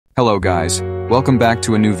Hello guys, welcome back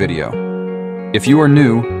to a new video. If you are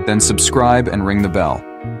new, then subscribe and ring the bell.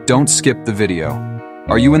 Don't skip the video.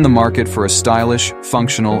 Are you in the market for a stylish,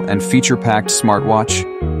 functional, and feature-packed smartwatch?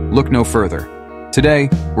 Look no further. Today,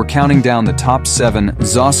 we're counting down the top 7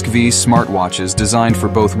 ZOSKVEE smartwatches designed for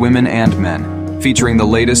both women and men, featuring the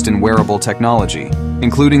latest in wearable technology,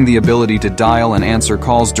 including the ability to dial and answer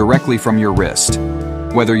calls directly from your wrist.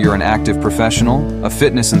 Whether you're an active professional, a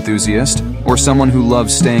fitness enthusiast, or someone who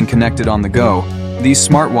loves staying connected on the go, these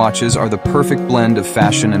smartwatches are the perfect blend of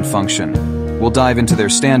fashion and function. We'll dive into their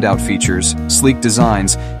standout features, sleek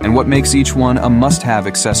designs, and what makes each one a must-have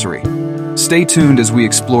accessory. Stay tuned as we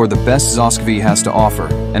explore the best ZOSKVEE has to offer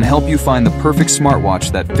and help you find the perfect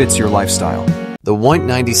smartwatch that fits your lifestyle. The ZOSKVEE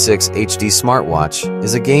 96 HD smartwatch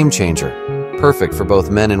is a game changer, perfect for both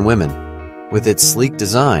men and women. With its sleek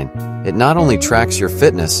design, it not only tracks your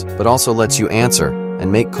fitness, but also lets you answer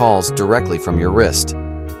and make calls directly from your wrist.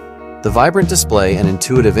 The vibrant display and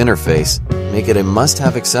intuitive interface make it a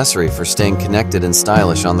must-have accessory for staying connected and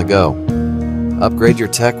stylish on the go. Upgrade your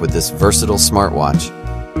tech with this versatile smartwatch.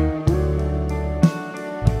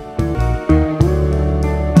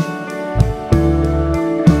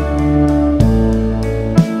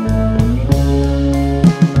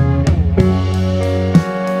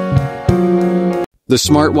 The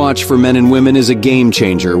smartwatch for men and women is a game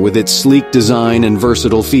changer with its sleek design and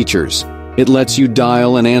versatile features. It lets you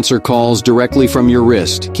dial and answer calls directly from your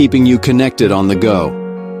wrist, keeping you connected on the go.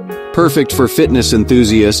 Perfect for fitness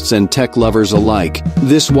enthusiasts and tech lovers alike,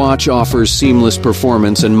 this watch offers seamless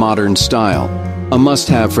performance and modern style. A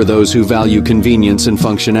must-have for those who value convenience and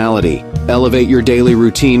functionality. Elevate your daily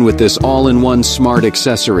routine with this all-in-one smart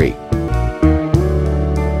accessory.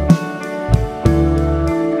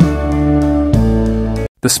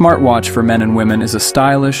 The smartwatch for men and women is a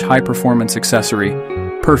stylish, high-performance accessory,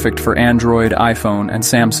 perfect for Android, iPhone, and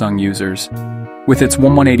Samsung users. With its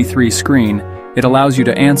 1183 screen, it allows you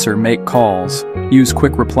to answer, make calls, use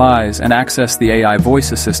quick replies, and access the AI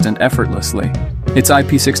voice assistant effortlessly. Its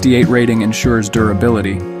IP68 rating ensures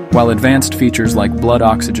durability, while advanced features like blood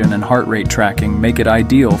oxygen and heart rate tracking make it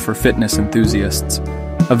ideal for fitness enthusiasts.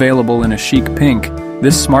 Available in a chic pink,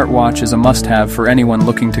 this smartwatch is a must-have for anyone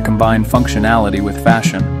looking to combine functionality with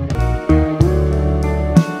fashion.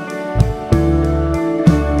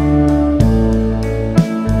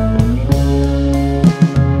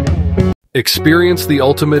 Experience the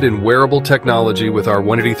ultimate in wearable technology with our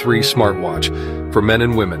 183 smartwatch for men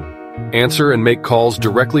and women. Answer and make calls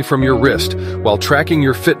directly from your wrist while tracking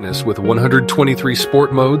your fitness with 123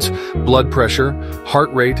 sport modes, blood pressure,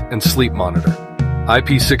 heart rate, and sleep monitor.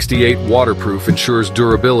 IP68 waterproof ensures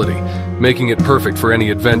durability, making it perfect for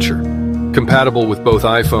any adventure. Compatible with both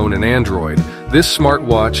iPhone and Android, this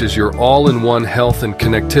smartwatch is your all-in-one health and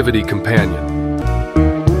connectivity companion.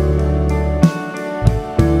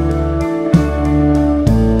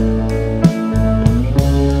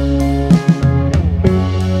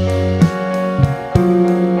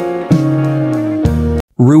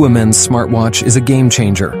 Ruimen's smartwatch is a game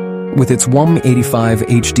changer. With its 1185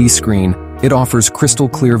 HD screen, it offers crystal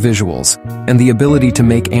clear visuals, and the ability to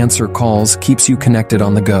make answer calls keeps you connected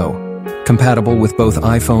on the go. Compatible with both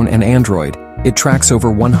iPhone and Android, it tracks over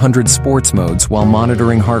 100 sports modes while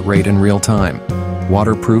monitoring heart rate in real time.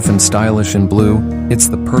 Waterproof and stylish in blue, it's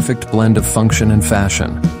the perfect blend of function and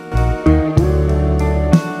fashion.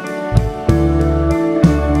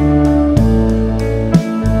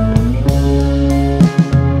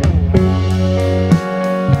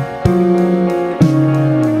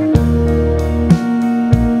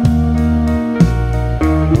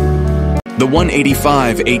 The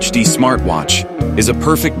 185 HD smartwatch is a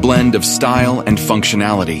perfect blend of style and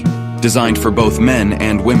functionality, designed for both men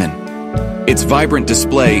and women. Its vibrant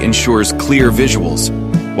display ensures clear visuals,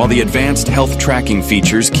 while the advanced health tracking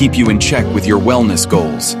features keep you in check with your wellness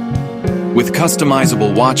goals. With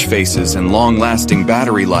customizable watch faces and long-lasting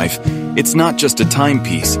battery life, it's not just a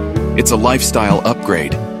timepiece, it's a lifestyle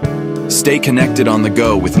upgrade. Stay connected on the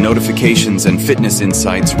go with notifications and fitness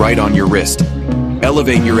insights right on your wrist.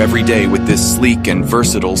 Elevate your everyday with this sleek and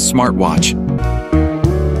versatile smartwatch.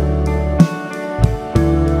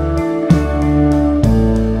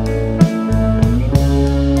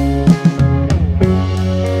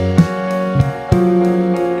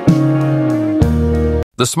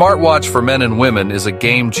 The smartwatch for men and women is a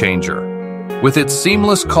game changer. With its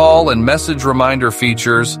seamless call and message reminder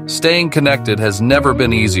features, staying connected has never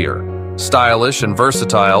been easier. Stylish and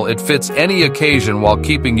versatile, it fits any occasion while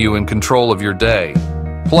keeping you in control of your day.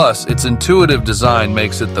 Plus, its intuitive design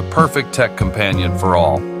makes it the perfect tech companion for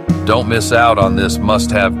all. Don't miss out on this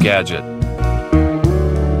must-have gadget.